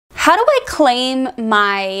How do I claim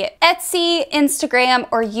my Etsy, Instagram,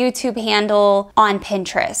 or YouTube handle on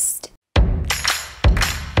Pinterest?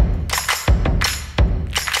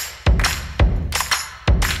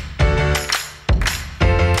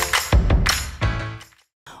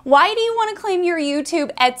 Why do you want to claim your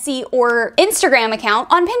YouTube, Etsy, or Instagram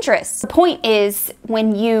account on Pinterest? The point is,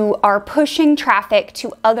 when you are pushing traffic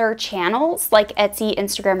to other channels like Etsy,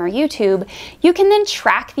 Instagram, or YouTube, you can then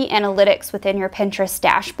track the analytics within your Pinterest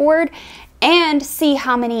dashboard and see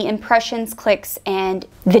how many impressions, clicks, and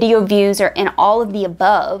video views are in all of the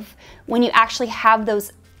above when you actually have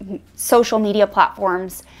those social media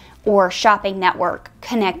platforms or shopping network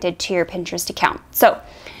connected to your Pinterest account. So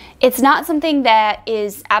it's not something that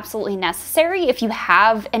is absolutely necessary. If you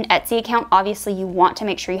have an Etsy account, obviously you want to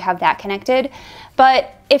make sure you have that connected.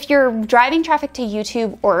 But if you're driving traffic to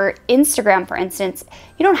YouTube or Instagram, for instance,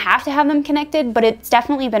 you don't have to have them connected, but it's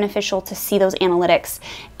definitely beneficial to see those analytics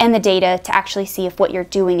and the data to actually see if what you're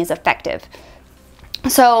doing is effective.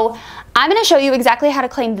 So I'm gonna show you exactly how to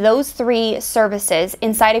claim those 3 services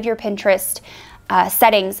inside of your Pinterest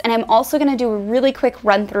settings, and I'm also going to do a really quick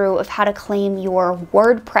run through of how to claim your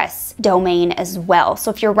WordPress domain as well.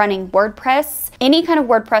 So if you're running WordPress, any kind of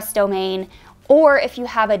WordPress domain, or if you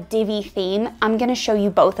have a Divi theme, I'm going to show you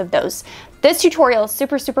both of those. This tutorial is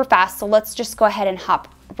super fast, so let's just go ahead and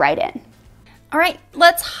hop right in. All right,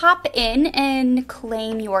 let's hop in and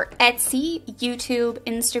claim your Etsy, YouTube,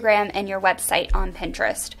 Instagram, and your website on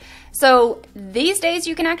Pinterest. So these days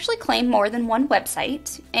you can actually claim more than one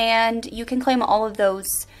website, and you can claim all of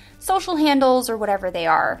those social handles or whatever they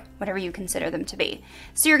are, whatever you consider them to be.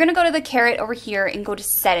 So you're gonna go to the caret over here and go to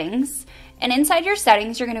settings, and inside your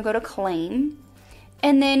settings you're gonna go to claim,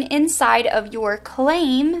 and then inside of your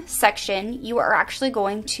claim section you are actually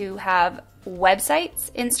going to have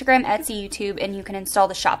websites, Instagram, Etsy, YouTube, and you can install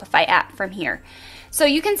the Shopify app from here. So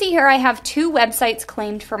you can see here I have 2 websites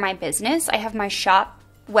claimed for my business. I have my shop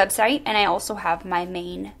website, and I also have my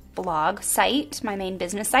main blog site, my main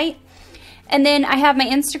business site. And then I have my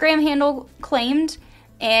Instagram handle claimed,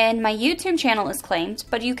 and my YouTube channel is claimed,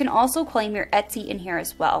 but you can also claim your Etsy in here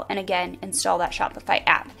as well, and again, install that Shopify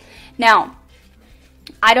app. Now,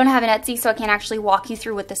 I don't have an Etsy, so I can't actually walk you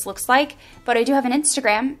through what this looks like, but I do have an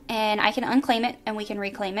Instagram, and I can unclaim it and we can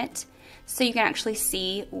reclaim it so you can actually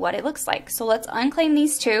see what it looks like. So let's unclaim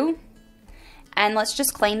these 2 and let's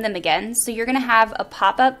just claim them again. So you're gonna have a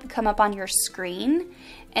pop-up come up on your screen,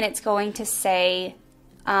 and it's going to say,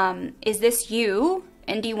 is this you,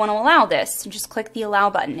 and do you want to allow this? And just click the allow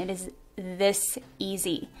button. It is this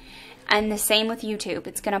easy. And the same with YouTube.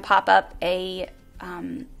 It's gonna pop up a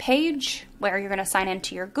page where you're going to sign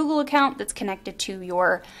into your Google account that's connected to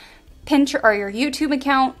your Pinterest or your YouTube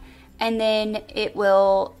account, and then it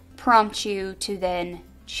will prompt you to then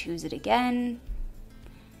choose it again.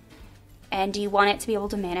 And do you want it to be able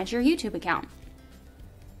to manage your YouTube account?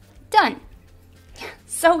 Done.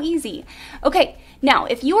 So easy. Okay, now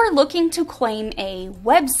if you are looking to claim a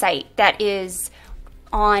website that is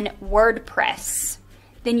on WordPress,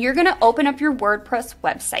 then you're going to open up your WordPress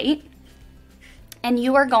website, and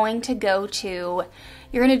you are going to go to,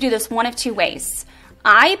 you're going to do this one of 2 ways.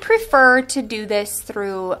 I prefer to do this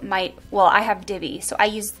through my, well, I have Divi, so I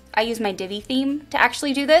use my Divi theme to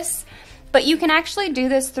actually do this, but you can actually do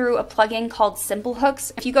this through a plugin called Simple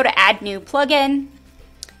Hooks. If you go to add new plugin,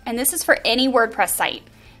 and this is for any WordPress site.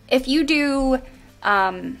 If you do,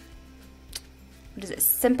 what is it,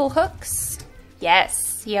 Simple Hooks?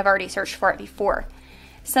 Yes, you have already searched for it before.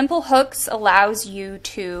 Simple Hooks allows you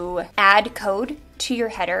to add code to your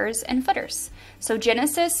headers and footers. So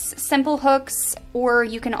Genesis, Simple Hooks, or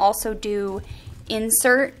you can also do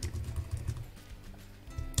insert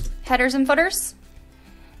headers and footers.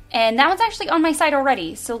 And that one's actually on my site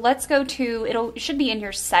already. So let's go to, it should be in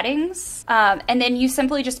your settings. And then you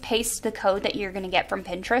simply just paste the code that you're gonna get from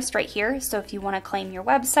Pinterest right here. So if you wanna claim your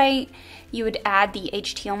website, you would add the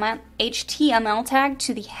HTML tag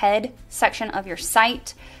to the head section of your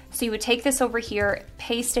site. So you would take this over here,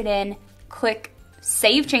 paste it in, click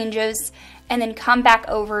Save Changes, and then come back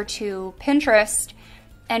over to Pinterest.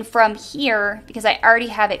 And from here, because I already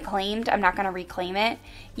have it claimed, I'm not gonna reclaim it,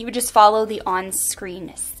 you would just follow the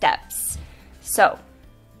on-screen steps. So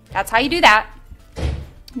that's how you do that.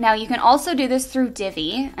 Now you can also do this through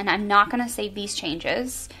Divi, and I'm not gonna save these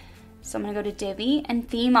changes. So I'm gonna go to Divi and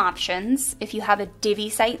theme options. If you have a Divi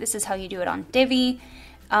site, this is how you do it on Divi.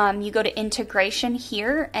 You go to integration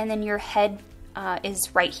here, and then your head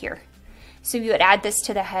is right here. So you would add this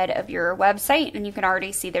to the head of your website, and you can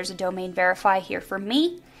already see there's a domain verify here for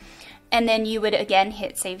me. And then you would again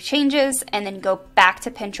hit save changes and then go back to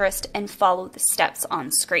Pinterest and follow the steps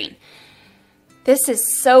on screen. This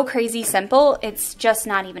is so crazy simple, it's just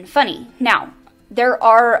not even funny. Now, there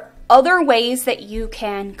are other ways that you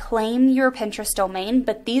can claim your Pinterest domain,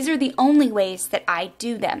 but these are the only ways that I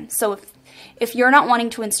do them. So if you're not wanting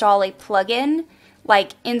to install a plugin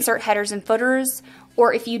like insert headers and footers,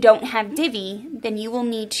 or if you don't have Divi, then you will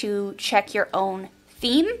need to check your own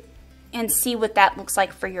theme and see what that looks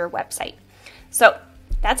like for your website. So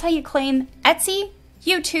that's how you claim Etsy,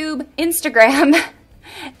 YouTube, Instagram,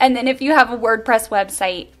 and then if you have a WordPress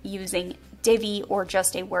website using Divi or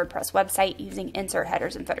just a WordPress website using insert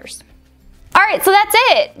headers and footers. All right, so that's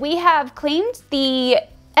it. We have claimed the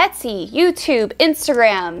Etsy, YouTube,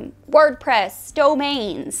 Instagram, WordPress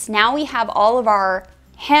domains. Now we have all of our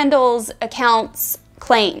handles, accounts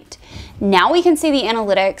claimed. Now we can see the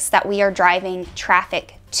analytics that we are driving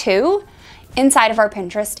traffic to inside of our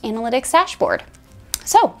Pinterest analytics dashboard.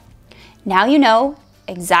 So now you know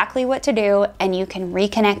exactly what to do, and you can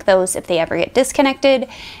reconnect those if they ever get disconnected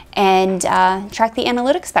and track the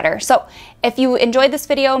analytics better. So if you enjoyed this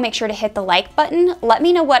video, make sure to hit the like button. Let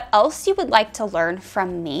me know what else you would like to learn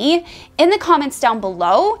from me in the comments down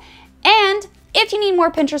below. And if you need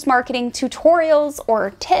more Pinterest marketing tutorials or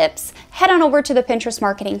tips, head on over to the Pinterest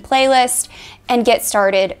marketing playlist and get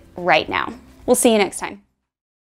started right now. We'll see you next time.